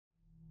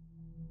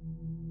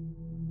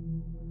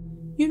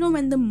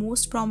When the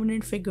most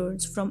prominent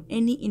figures from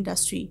any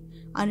industry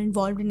are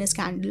involved in a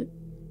scandal,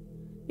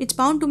 it's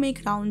bound to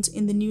make rounds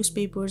in the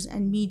newspapers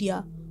and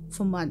media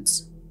for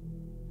months.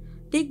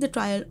 Take the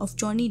trial of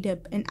Johnny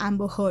Depp and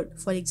Amber Heard,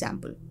 for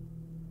example.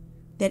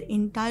 Their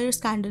entire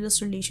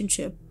scandalous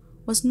relationship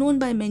was known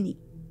by many,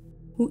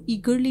 who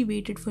eagerly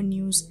waited for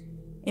news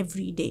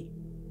every day.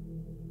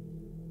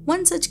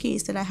 One such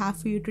case that I have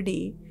for you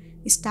today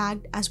is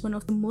tagged as one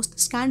of the most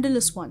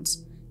scandalous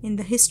ones in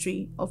the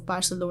history of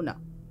Barcelona.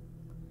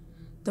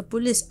 The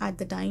police at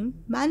the time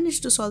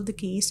managed to solve the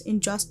case in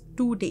just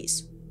 2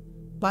 days,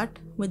 but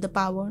with the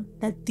power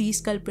that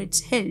these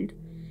culprits held,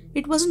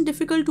 it wasn't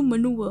difficult to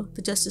maneuver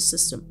the justice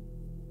system.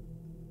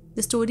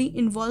 The story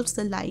involves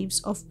the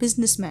lives of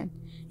businessmen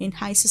in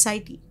high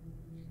society,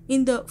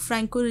 in the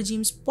Franco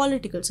regime's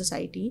political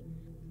society,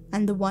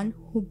 and the one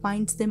who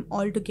binds them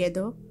all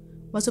together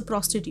was a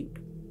prostitute,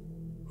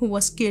 who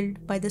was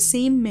killed by the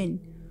same men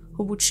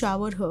who would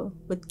shower her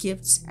with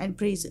gifts and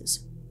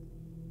praises.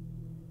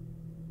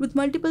 With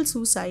multiple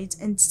suicides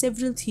and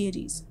several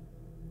theories,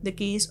 the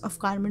case of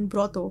Carmen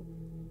Broto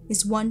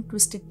is one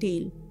twisted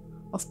tale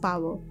of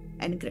power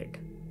and grit.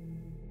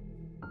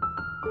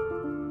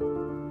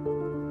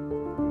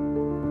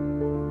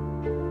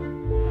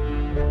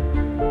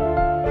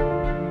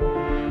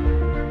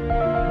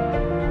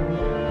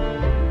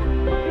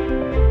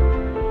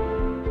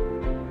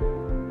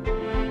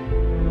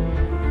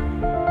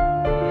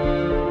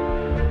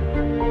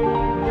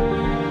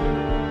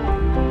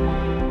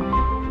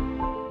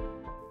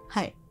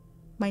 Hi,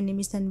 my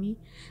name is Tanvi,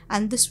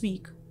 and this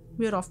week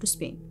we are off to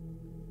Spain.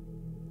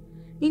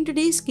 In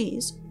today's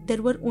case,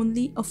 there were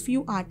only a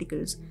few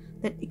articles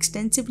that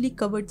extensively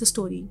covered the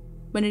story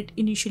when it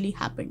initially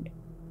happened.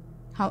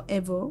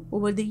 However,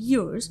 over the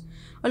years,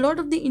 a lot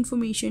of the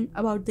information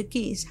about the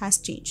case has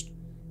changed,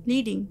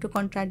 leading to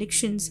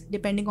contradictions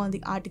depending on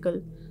the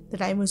article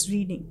that I was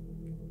reading.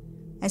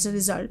 As a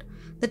result,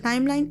 the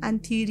timeline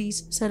and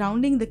theories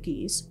surrounding the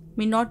case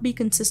may not be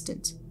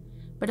consistent,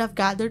 but I've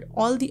gathered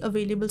all the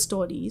available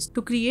stories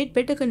to create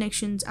better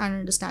connections and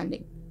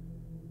understanding.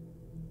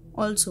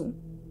 Also,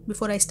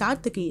 before I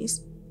start the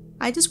case,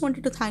 I just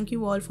wanted to thank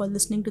you all for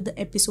listening to the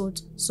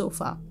episodes so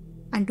far,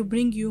 and to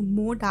bring you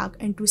more dark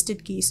and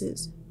twisted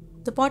cases.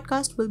 The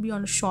podcast will be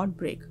on a short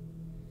break.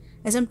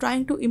 As I'm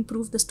trying to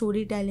improve the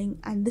storytelling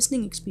and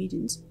listening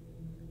experience,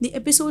 the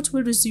episodes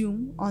will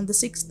resume on the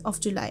 6th of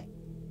July.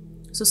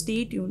 So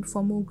stay tuned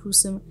for more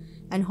gruesome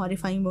and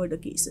horrifying murder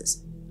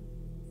cases.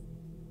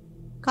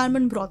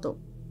 Carmen Broto,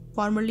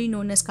 formerly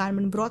known as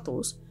Carmen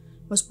Brotos,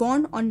 was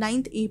born on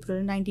 9th April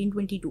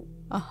 1922,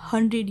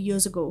 100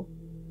 years ago,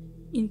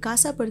 in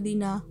Casa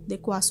Pardina de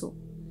Cuaso,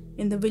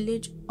 in the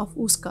village of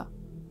Usca,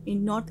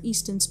 in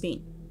northeastern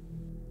Spain.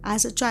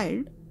 As a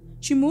child,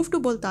 she moved to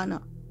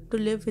Boltana to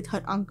live with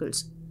her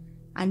uncles,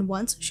 and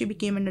once she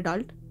became an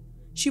adult,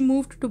 she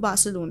moved to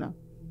Barcelona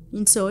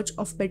in search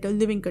of better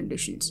living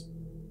conditions.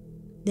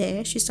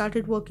 There, she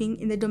started working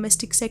in the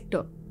domestic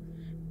sector,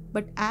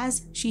 but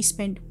as she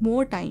spent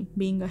more time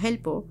being a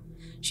helper,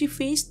 she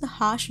faced the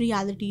harsh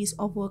realities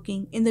of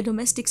working in the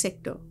domestic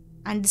sector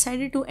and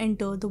decided to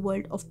enter the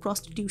world of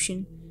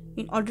prostitution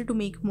in order to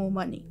make more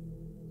money.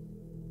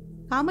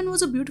 Carmen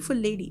was a beautiful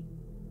lady.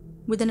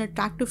 With an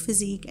attractive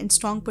physique and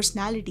strong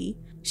personality,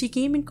 she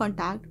came in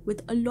contact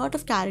with a lot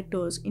of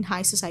characters in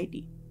high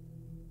society.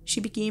 She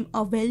became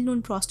a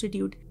well-known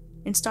prostitute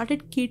and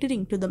started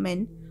catering to the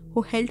men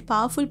who held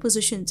powerful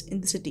positions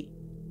in the city.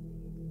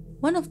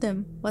 One of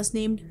them was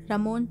named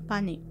Ramon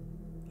Pane,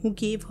 who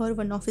gave her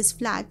one of his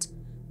flats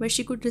where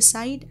she could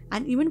reside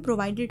and even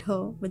provided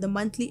her with a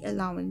monthly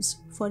allowance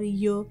for a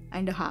year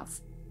and a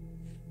half.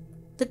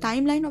 The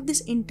timeline of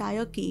this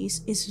entire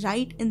case is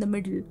right in the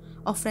middle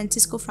of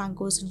Francisco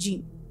Franco's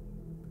regime,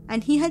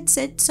 and he had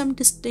set some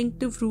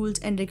distinctive rules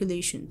and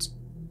regulations.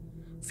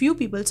 Few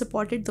people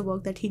supported the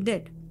work that he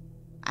did,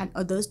 and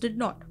others did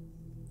not.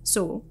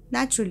 So,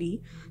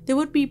 naturally, there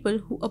were people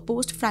who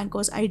opposed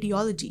Franco's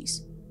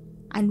ideologies,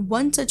 and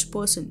one such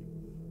person,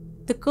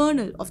 the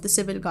colonel of the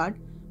civil guard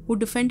who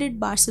defended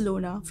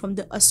Barcelona from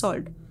the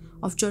assault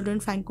of Jordan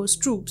Franco's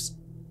troops,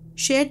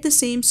 shared the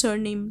same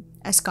surname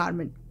as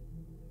Carmen.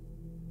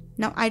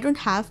 Now, I don't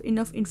have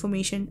enough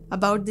information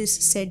about this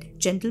said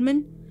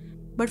gentleman,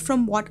 but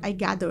from what I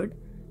gathered,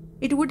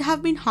 it would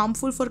have been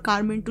harmful for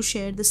Carmen to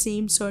share the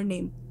same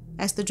surname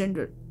as the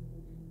general.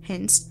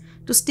 Hence,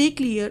 to stay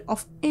clear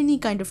of any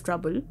kind of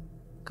trouble,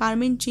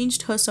 Carmen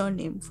changed her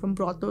surname from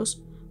Brotos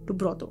to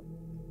Broto.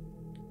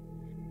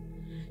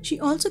 She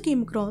also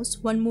came across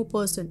one more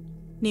person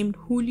named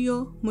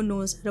Julio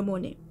Munoz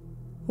Ramone,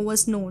 who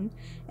was known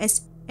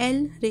as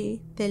El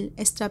Rey del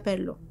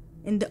Estraperlo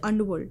in the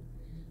underworld,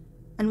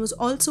 and was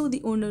also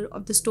the owner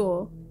of the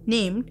store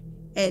named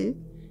El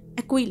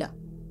Aquila.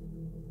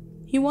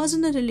 He was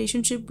in a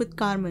relationship with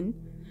Carmen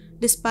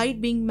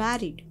despite being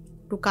married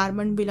to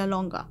Carmen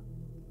Villalonga.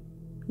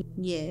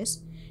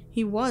 Yes,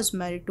 he was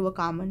married to a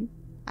Carmen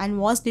and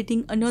was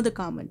dating another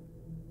Carmen.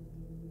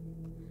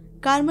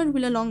 Carmen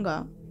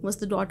Villalonga was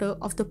the daughter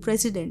of the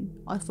president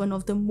of one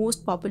of the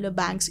most popular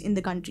banks in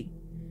the country,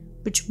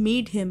 which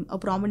made him a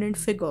prominent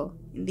figure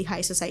in the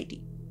high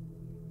society.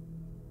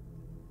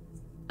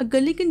 A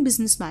Galician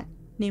businessman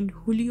named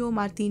Julio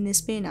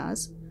Martinez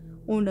Penas,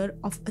 owner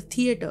of a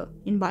theater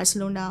in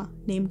Barcelona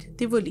named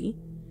Tivoli,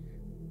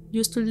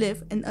 used to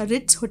live in a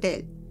Ritz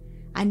hotel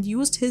and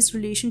used his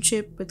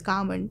relationship with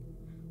Carmen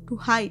to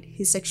hide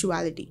his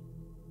sexuality.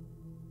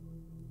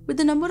 With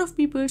the number of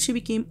people she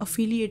became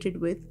affiliated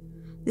with,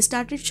 they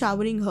started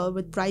showering her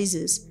with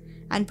prizes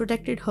and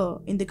protected her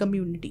in the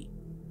community.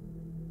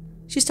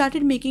 She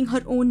started making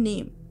her own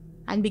name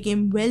and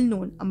became well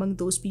known among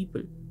those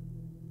people.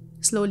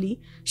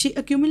 Slowly, she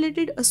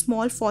accumulated a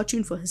small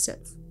fortune for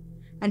herself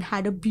and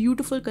had a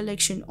beautiful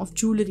collection of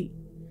jewelry,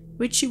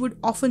 which she would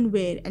often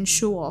wear and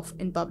show off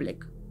in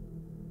public.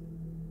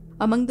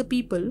 Among the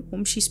people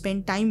whom she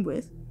spent time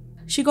with,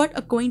 she got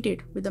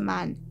acquainted with a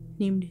man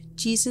named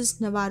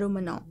Jesus Navarro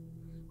Manau,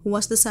 who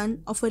was the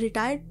son of a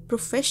retired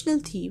professional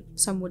thief,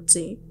 some would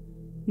say,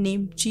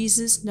 named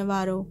Jesus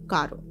Navarro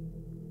Caro.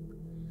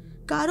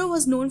 Caro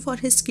was known for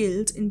his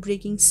skills in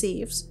breaking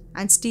safes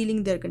and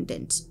stealing their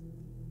contents.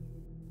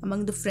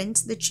 Among the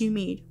friends that she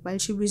made while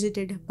she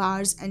visited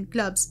bars and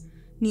clubs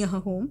near her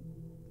home,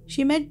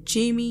 she met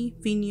Jamie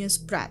Phineas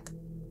Pratt,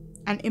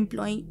 an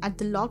employee at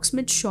the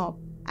locksmith shop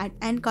at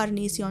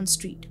Encarnacion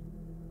Street.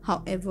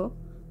 However,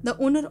 the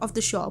owner of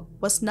the shop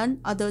was none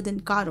other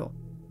than Caro,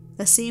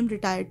 the same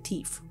retired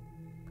thief.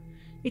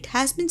 It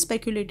has been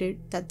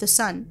speculated that the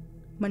son,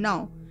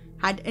 Manau,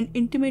 had an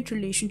intimate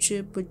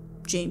relationship with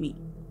Jamie.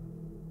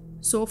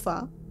 So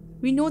far,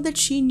 we know that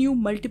she knew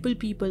multiple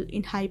people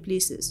in high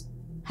places,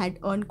 had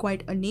earned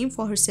quite a name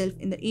for herself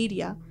in the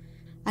area,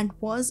 and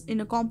was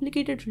in a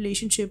complicated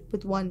relationship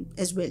with one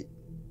as well.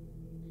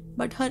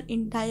 But her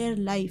entire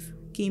life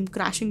came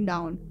crashing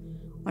down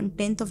on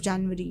 10th of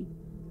January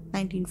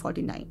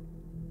 1949.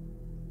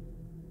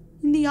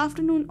 In the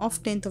afternoon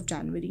of 10th of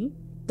January,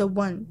 the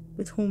one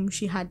with whom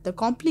she had the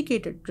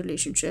complicated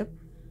relationship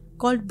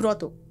called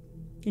Broto,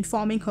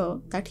 informing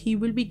her that he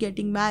will be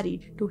getting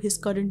married to his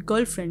current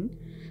girlfriend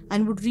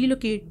and would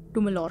relocate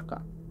to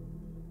Mallorca.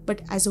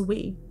 But as a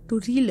way to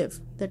relive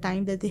the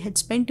time that they had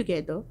spent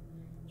together,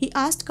 he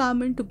asked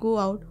Carmen to go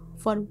out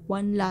for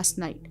one last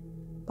night,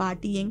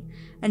 partying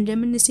and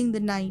reminiscing the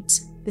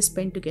nights they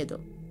spent together.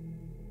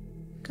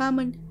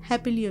 Carmen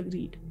happily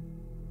agreed.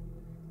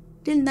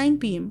 Till 9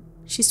 p.m.,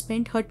 she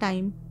spent her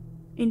time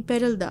in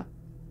Peralda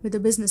with a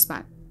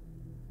businessman.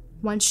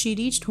 Once she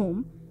reached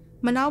home,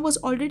 Manau was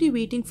already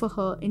waiting for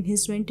her in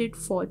his rented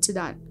Ford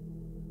sedan.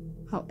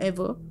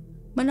 However,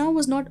 Manau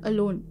was not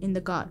alone in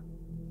the car.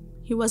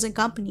 He was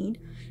accompanied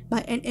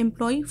by an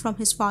employee from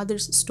his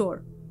father's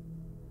store,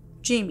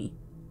 Jamie.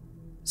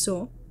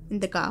 So, in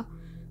the car,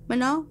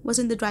 Manau was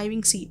in the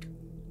driving seat,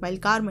 while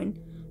Carmen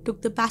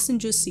took the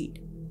passenger seat,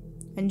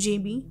 and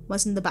Jamie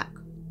was in the back.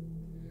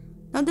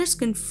 Now there's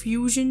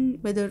confusion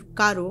whether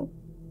Caro,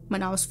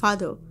 Manau's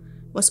father,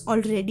 was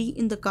already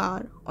in the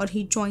car or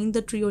he joined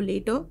the trio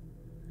later,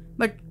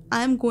 but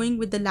I am going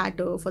with the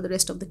latter for the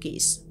rest of the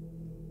case.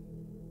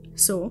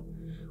 So,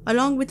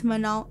 along with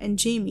Manau and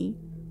Jamie,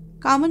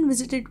 Carmen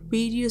visited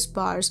various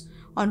bars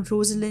on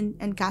Rosalind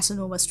and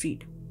Casanova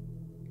Street.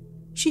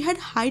 She had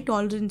high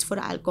tolerance for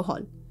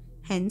alcohol,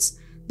 hence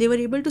they were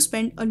able to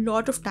spend a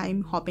lot of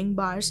time hopping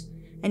bars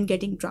and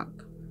getting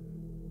drunk.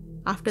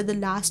 After the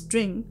last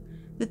drink,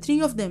 the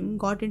three of them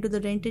got into the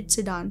rented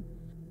sedan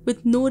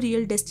with no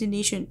real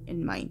destination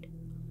in mind,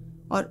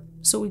 or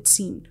so it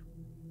seemed.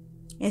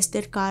 As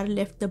their car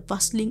left the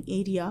bustling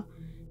area,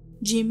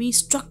 Jamie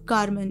struck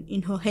Carmen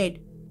in her head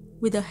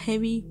with a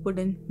heavy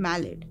wooden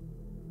mallet.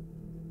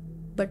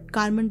 But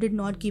Carmen did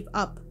not give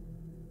up.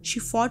 She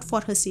fought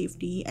for her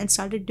safety and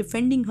started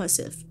defending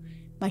herself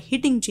by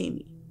hitting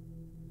Jamie.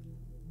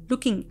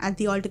 Looking at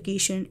the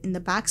altercation in the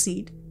back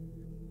seat,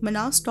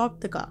 Manau stopped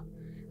the car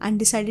and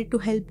decided to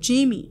help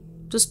Jamie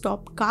to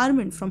stop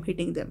Carmen from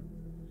hitting them.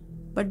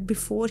 But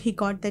before he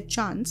got that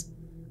chance,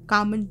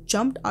 Carmen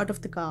jumped out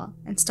of the car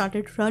and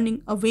started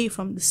running away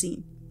from the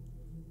scene,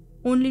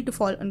 only to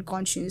fall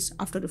unconscious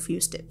after a few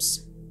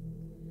steps.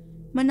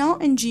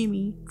 Manau and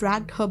Jamie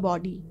dragged her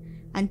body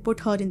and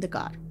put her in the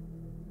car.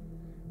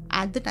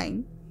 At the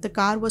time, the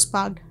car was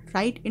parked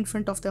right in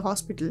front of the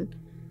hospital.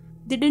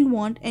 They didn't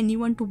want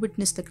anyone to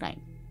witness the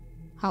crime.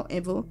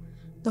 However,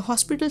 the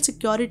hospital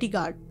security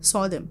guard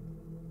saw them.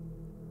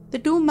 The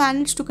two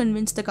managed to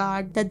convince the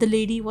guard that the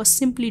lady was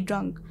simply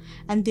drunk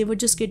and they were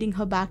just getting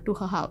her back to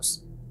her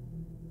house.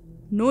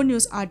 No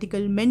news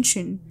article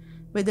mentioned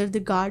whether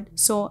the guard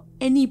saw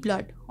any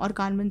blood or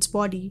Carmen's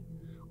body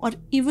or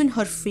even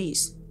her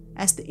face,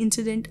 as the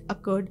incident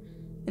occurred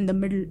in the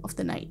middle of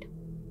the night.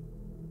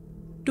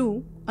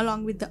 Two,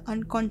 along with the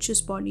unconscious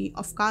body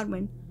of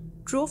Carmen,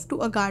 drove to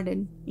a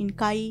garden in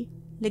Calle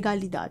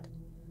Legalidad,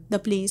 the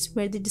place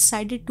where they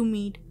decided to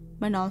meet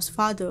Manau's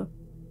father,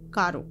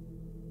 Caro.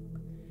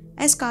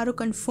 As Caro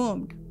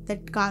confirmed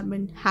that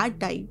Carmen had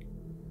died,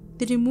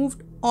 they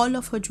removed all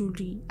of her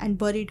jewelry and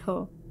buried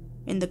her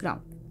in the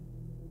ground.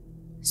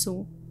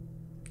 So,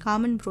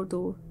 Carmen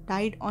Broto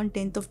died on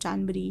 10th of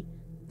January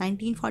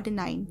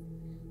 1949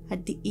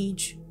 at the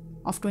age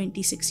of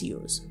 26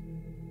 years.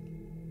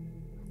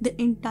 The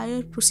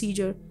entire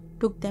procedure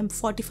took them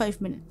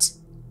 45 minutes.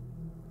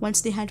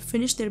 Once they had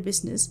finished their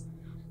business,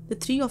 the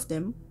three of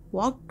them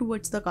walked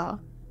towards the car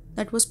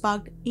that was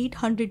parked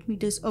 800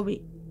 meters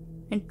away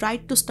and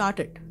tried to start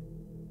it.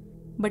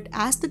 But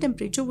as the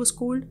temperature was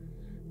cold,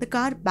 the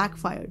car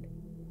backfired,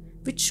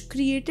 which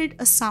created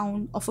a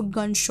sound of a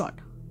gunshot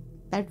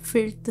that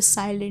filled the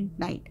silent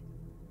night,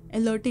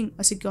 alerting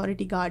a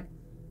security guard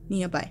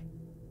nearby.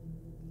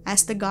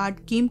 As the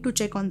guard came to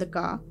check on the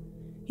car,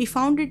 he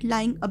found it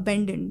lying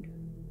abandoned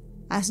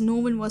as no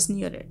one was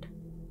near it.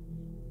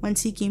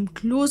 Once he came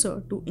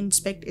closer to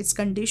inspect its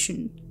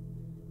condition,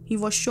 he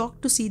was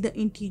shocked to see the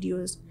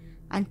interiors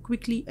and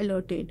quickly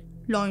alerted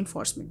law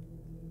enforcement.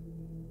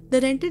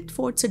 The rented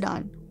Ford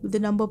sedan with the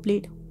number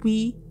plate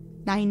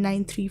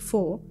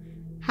V9934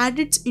 had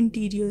its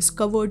interiors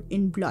covered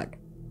in blood.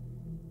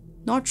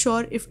 Not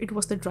sure if it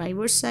was the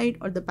driver's side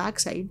or the back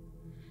side,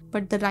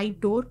 but the right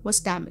door was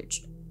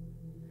damaged.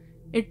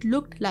 It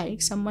looked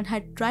like someone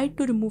had tried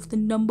to remove the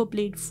number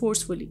plate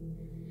forcefully,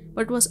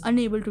 but was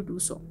unable to do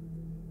so.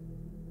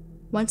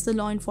 Once the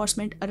law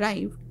enforcement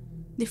arrived,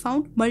 they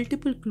found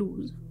multiple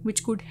clues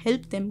which could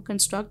help them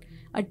construct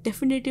a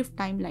definitive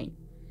timeline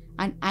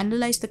and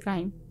analyze the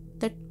crime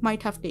that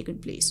might have taken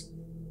place.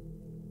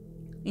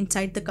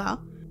 Inside the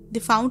car, they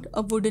found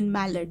a wooden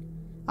mallet,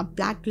 a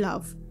black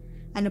glove,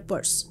 and a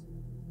purse.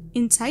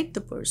 Inside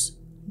the purse,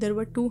 there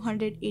were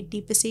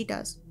 280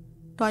 pesetas,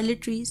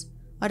 toiletries,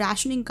 a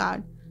rationing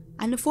card,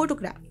 and a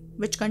photograph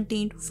which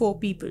contained 4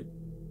 people.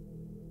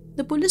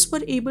 The police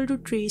were able to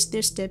trace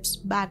their steps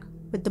back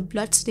with the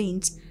blood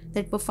stains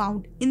that were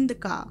found in the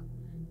car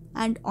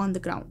and on the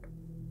ground.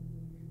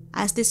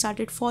 As they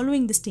started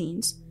following the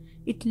stains,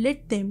 it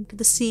led them to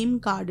the same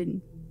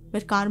garden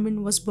where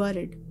Carmen was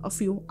buried a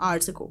few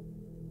hours ago.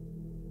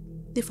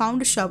 They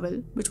found a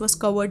shovel which was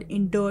covered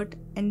in dirt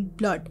and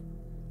blood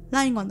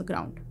lying on the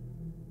ground.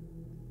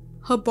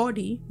 Her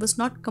body was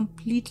not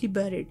completely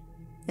buried,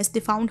 as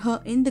they found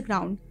her in the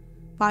ground,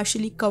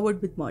 partially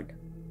covered with mud.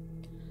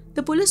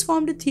 The police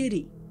formed a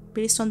theory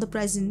based on the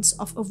presence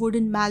of a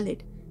wooden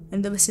mallet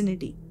in the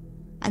vicinity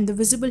and the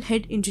visible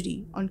head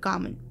injury on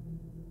Carmen.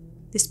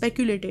 They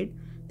speculated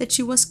that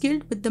she was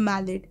killed with the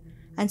mallet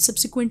and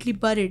subsequently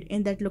buried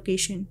in that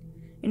location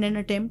in an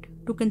attempt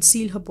to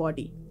conceal her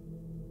body.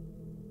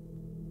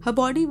 Her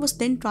body was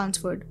then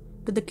transferred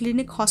to the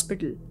clinic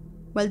hospital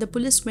while the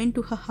police went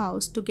to her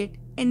house to get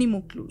any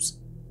more clues.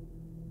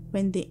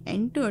 When they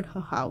entered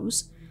her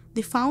house,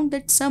 they found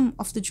that some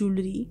of the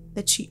jewelry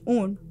that she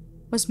owned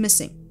was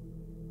missing,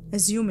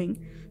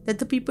 assuming that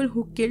the people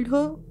who killed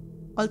her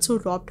also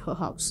robbed her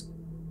house.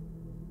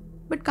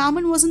 But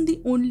Carmen wasn't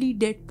the only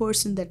dead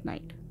person that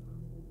night.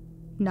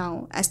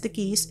 Now, as the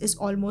case is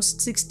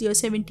almost 60 or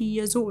 70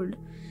 years old,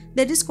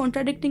 there is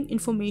contradicting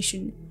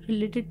information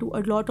related to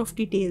a lot of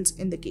details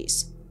in the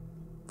case.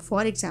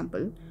 For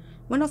example,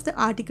 one of the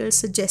articles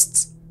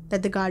suggests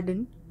that the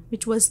garden,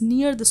 which was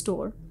near the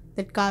store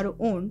that Caro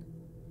owned,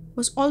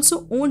 was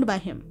also owned by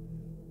him,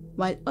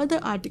 while other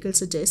article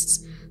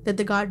suggests that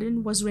the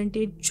garden was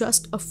rented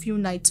just a few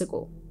nights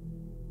ago.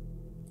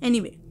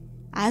 Anyway,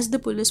 as the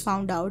police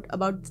found out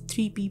about the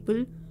 3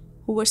 people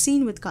who were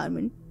seen with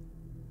Carmen,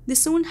 they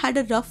soon had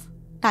a rough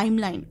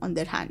timeline on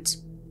their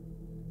hands.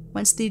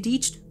 Once they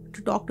reached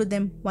to talk to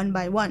them one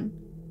by one,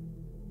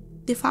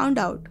 they found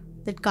out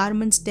that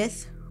Carmen's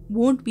death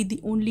won't be the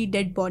only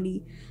dead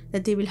body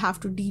that they will have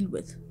to deal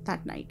with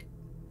that night.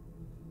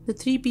 The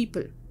 3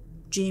 people,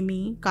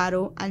 Jamie,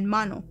 Caro, and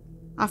Mano,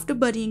 after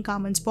burying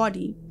Carmen's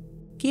body,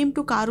 came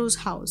to Caro's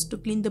house to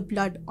clean the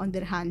blood on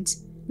their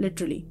hands,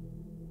 literally.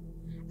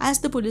 As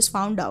the police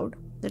found out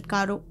that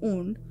Caro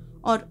owned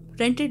or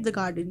rented the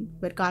garden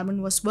where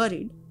Carmen was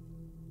buried,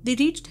 they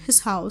reached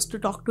his house to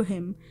talk to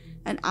him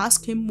and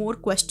ask him more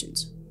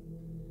questions.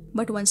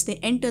 But once they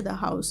entered the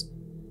house,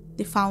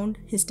 they found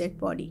his dead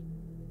body.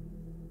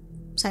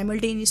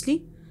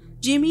 Simultaneously,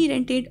 Jamie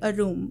rented a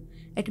room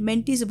at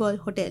Mentisable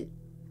Hotel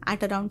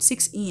at around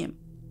 6 a.m.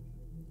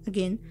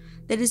 Again,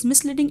 there is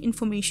misleading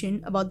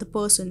information about the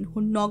person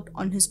who knocked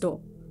on his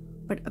door,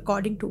 but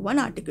according to one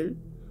article,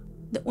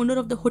 the owner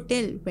of the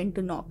hotel went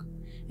to knock,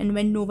 and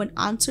when no one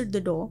answered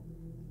the door,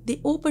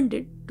 they opened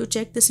it to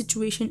check the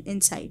situation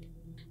inside,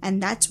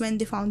 and that's when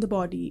they found the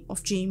body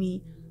of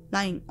Jamie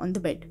lying on the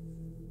bed.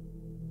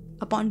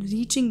 Upon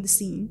reaching the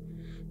scene,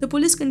 the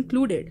police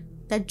concluded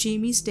that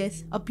Jamie's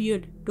death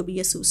appeared to be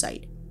a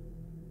suicide.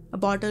 A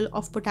bottle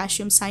of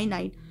potassium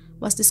cyanide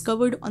was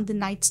discovered on the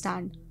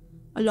nightstand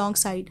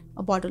alongside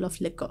a bottle of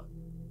liquor.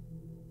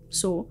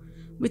 So,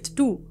 with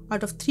 2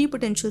 out of 3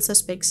 potential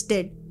suspects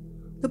dead,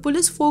 the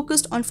police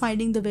focused on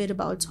finding the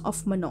whereabouts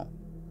of Mano.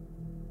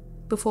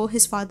 Before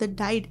his father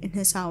died in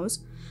his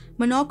house,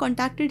 Mano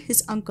contacted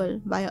his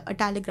uncle via a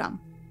telegram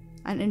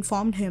and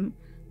informed him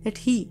that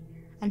he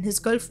and his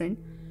girlfriend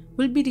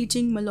will be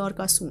reaching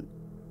Mallorca soon.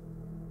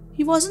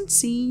 He wasn't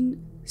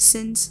seen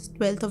since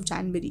 12th of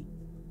January,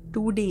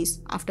 2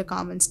 days after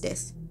Carmen's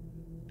death,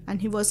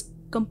 and he was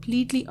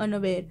completely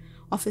unaware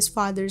of his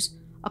father's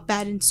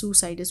apparent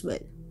suicide as well.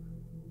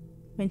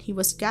 when he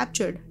was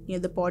captured near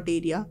the port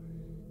area,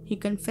 he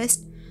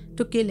confessed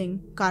to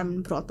killing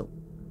Carmen Broto.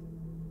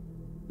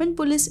 When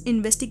police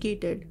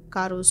investigated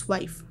Caro's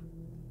wife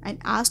and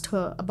asked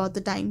her about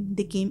the time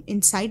they came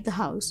inside the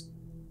house,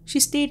 she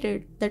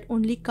stated that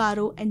only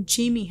Caro and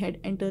Jamie had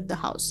entered the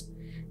house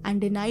and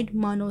denied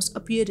Mano's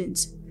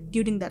appearance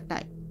during that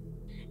time,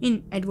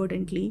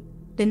 inadvertently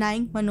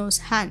denying Mano's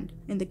hand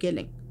in the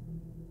killing.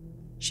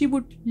 She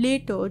would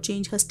later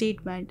change her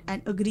statement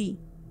and agree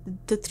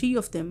that the three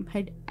of them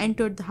had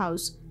entered the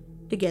house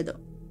together.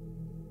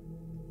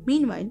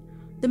 Meanwhile,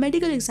 the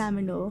medical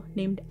examiner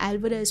named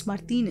Alvarez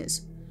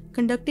Martinez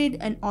conducted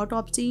an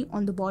autopsy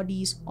on the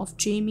bodies of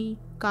Jamie,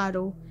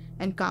 Caro,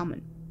 and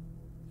Carmen.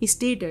 He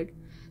stated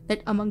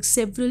that among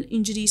several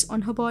injuries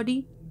on her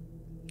body,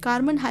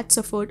 Carmen had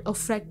suffered a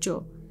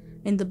fracture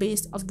in the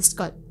base of the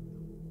skull,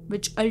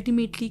 which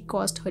ultimately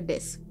caused her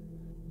death.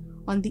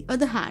 On the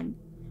other hand,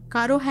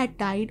 Caro had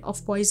died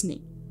of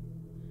poisoning,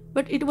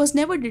 but it was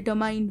never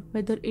determined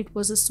whether it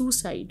was a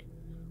suicide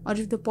or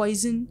if the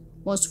poison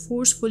was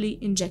forcefully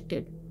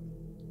injected.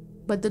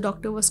 But the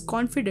doctor was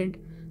confident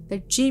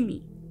that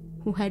Jamie,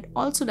 who had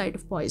also died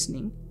of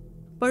poisoning,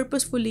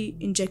 purposefully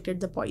injected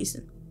the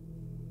poison.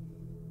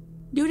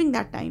 During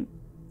that time,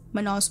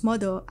 Mano's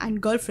mother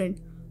and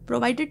girlfriend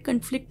provided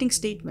conflicting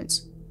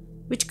statements,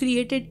 which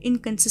created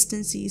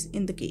inconsistencies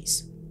in the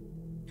case.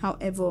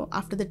 However,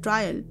 after the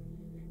trial,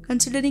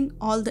 considering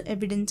all the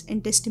evidence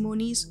and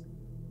testimonies,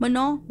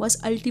 Mano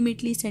was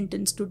ultimately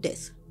sentenced to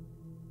death.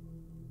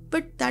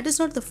 But that is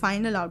not the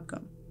final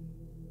outcome.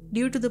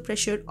 Due to the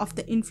pressure of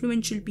the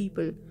influential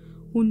people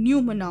who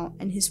knew Mano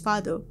and his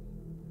father,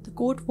 the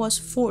court was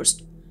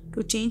forced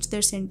to change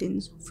their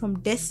sentence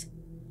from death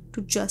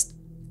to just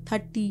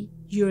 30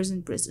 years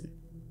in prison.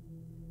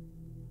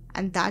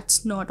 And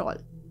that's not all.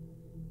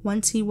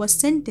 Once he was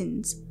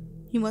sentenced,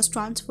 he was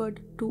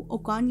transferred to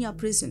Ocaña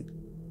prison.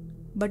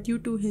 But due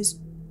to his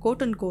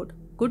quote-unquote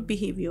good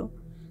behavior,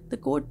 the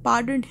court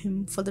pardoned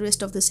him for the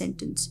rest of the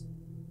sentence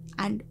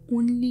and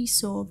only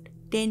served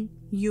 10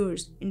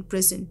 years in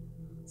prison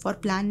for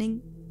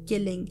planning,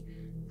 killing,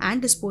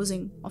 and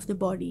disposing of the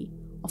body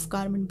of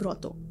Carmen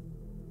Broto.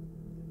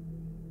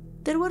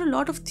 There were a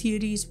lot of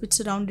theories which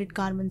surrounded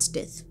Carmen's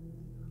death.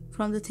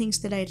 From the things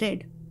that I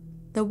read,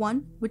 the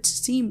one which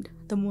seemed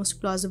the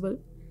most plausible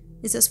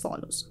is as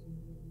follows.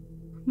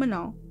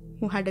 Mano,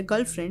 who had a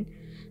girlfriend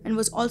and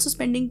was also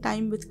spending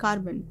time with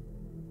Carmen,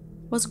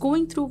 was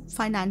going through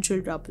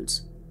financial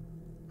troubles.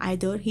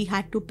 Either he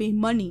had to pay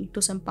money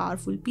to some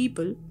powerful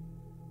people,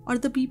 or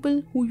the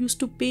people who used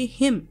to pay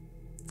him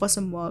for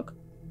some work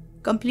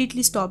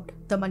completely stopped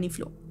the money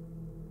flow.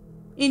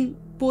 In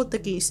both the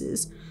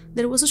cases,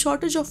 there was a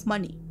shortage of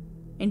money,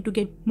 and to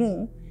get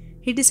more,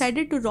 he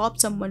decided to rob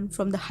someone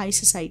from the high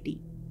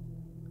society.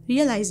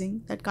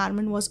 Realizing that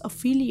Carmen was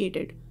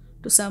affiliated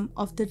to some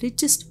of the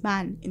richest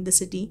men in the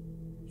city,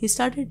 he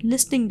started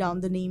listing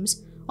down the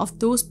names of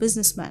those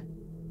businessmen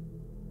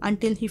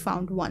until he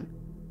found one.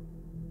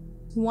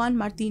 Juan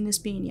Martinez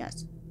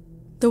Peñas,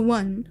 the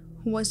one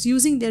who was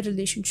using their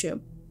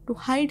relationship to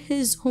hide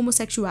his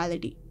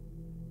homosexuality.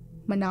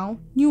 Mano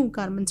knew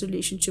Carmen's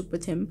relationship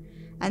with him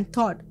and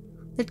thought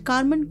that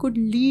Carmen could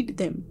lead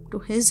them to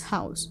his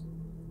house,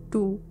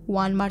 to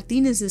Juan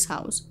Martinez's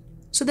house,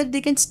 so that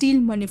they can steal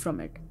money from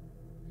it.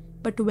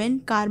 But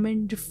when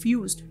Carmen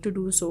refused to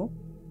do so,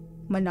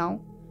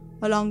 Mano,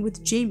 along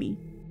with Jamie,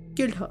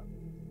 killed her.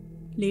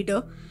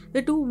 Later,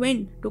 the two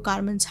went to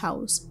Carmen's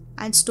house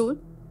and stole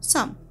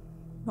some,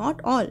 not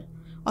all,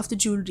 of the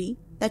jewelry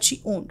that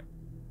she owned.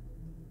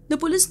 The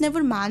police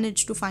never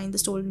managed to find the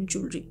stolen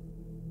jewelry.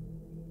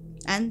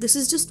 And this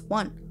is just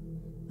one.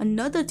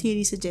 Another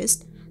theory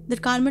suggests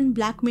that Carmen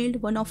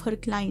blackmailed one of her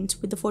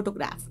clients with a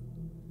photograph.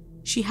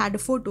 She had a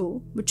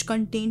photo which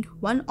contained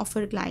one of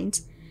her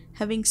clients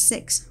having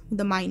sex with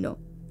a minor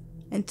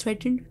and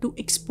threatened to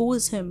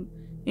expose him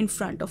in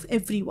front of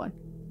everyone,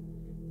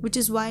 which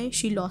is why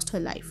she lost her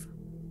life.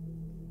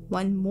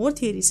 One more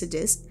theory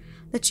suggests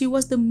that she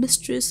was the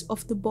mistress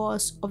of the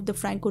boss of the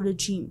Franco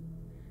regime,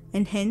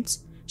 and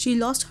hence she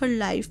lost her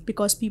life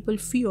because people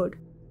feared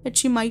that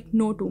she might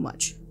know too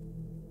much.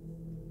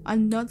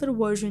 Another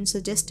version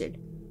suggested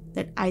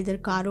that either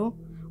Caro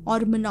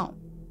or Mano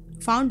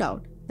found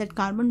out that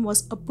Carmen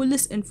was a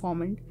police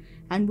informant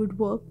and would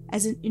work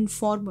as an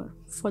informer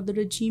for the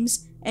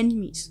regime's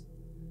enemies,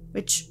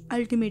 which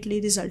ultimately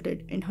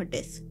resulted in her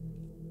death.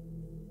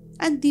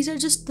 And these are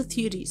just the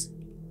theories.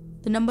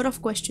 The number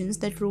of questions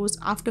that rose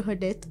after her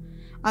death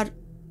are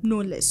no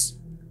less.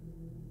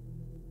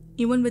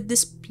 Even with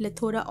this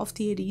plethora of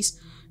theories,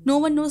 no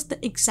one knows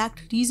the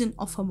exact reason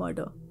of her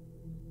murder.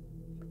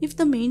 If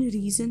the main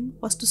reason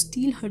was to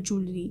steal her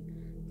jewelry,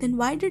 then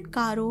why did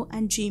Caro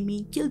and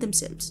Jamie kill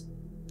themselves?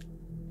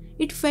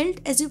 It felt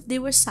as if they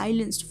were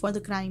silenced for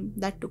the crime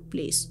that took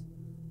place,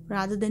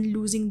 rather than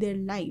losing their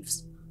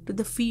lives to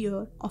the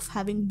fear of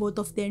having both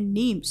of their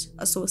names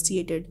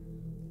associated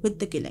with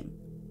the killing.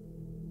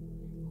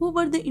 Who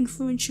were the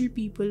influential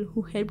people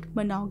who helped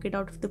Mano get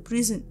out of the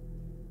prison?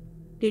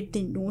 Did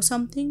they know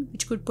something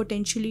which could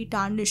potentially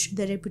tarnish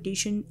their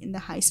reputation in the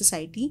high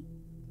society?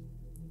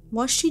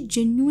 Was she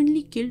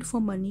genuinely killed for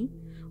money,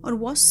 or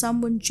was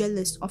someone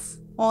jealous of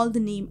all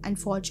the name and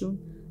fortune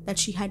that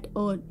she had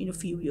earned in a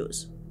few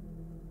years?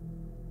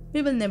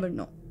 We will never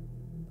know.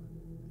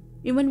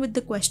 Even with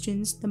the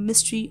questions, the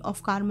mystery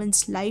of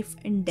Carmen's life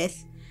and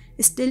death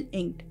is still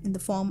inked in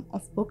the form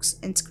of books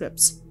and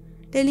scripts,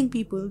 telling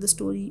people the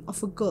story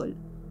of a girl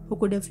who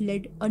could have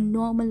led a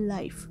normal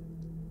life,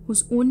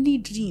 whose only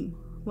dream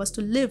was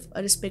to live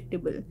a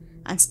respectable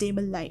and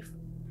stable life.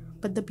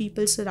 But the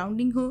people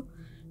surrounding her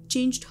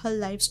changed her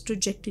life's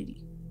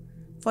trajectory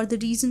for the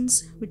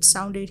reasons which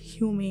sounded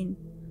humane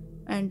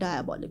and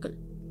diabolical.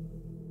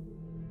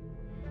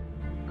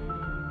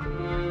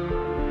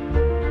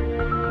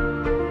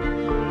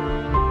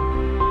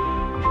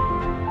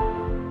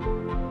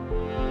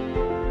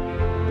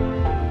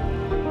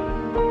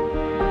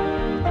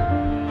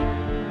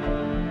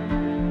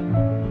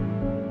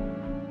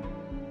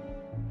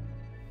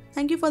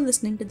 Thank you for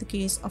listening to the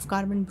case of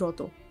Carmen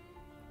Broto.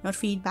 Your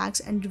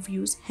feedbacks and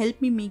reviews help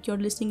me make your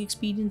listening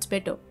experience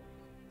better,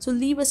 so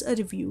leave us a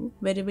review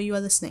wherever you are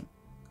listening.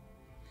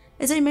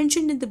 As I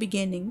mentioned in the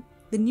beginning,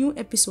 the new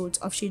episodes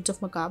of Shades of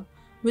Macabre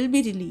will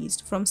be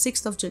released from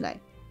 6th of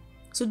July.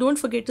 So don't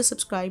forget to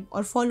subscribe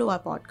or follow our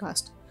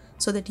podcast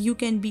so that you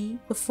can be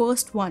the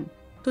first one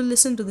to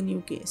listen to the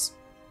new case.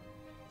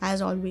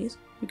 As always,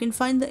 you can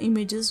find the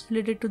images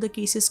related to the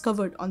cases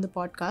covered on the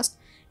podcast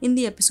in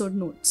the episode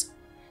notes.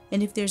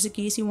 And if there's a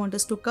case you want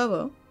us to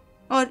cover,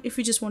 or if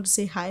you just want to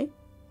say hi,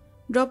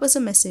 drop us a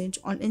message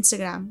on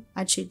Instagram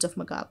at Shades of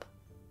Macabre.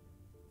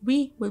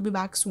 We will be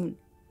back soon.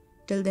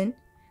 Till then,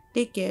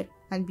 take care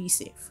and be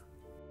safe.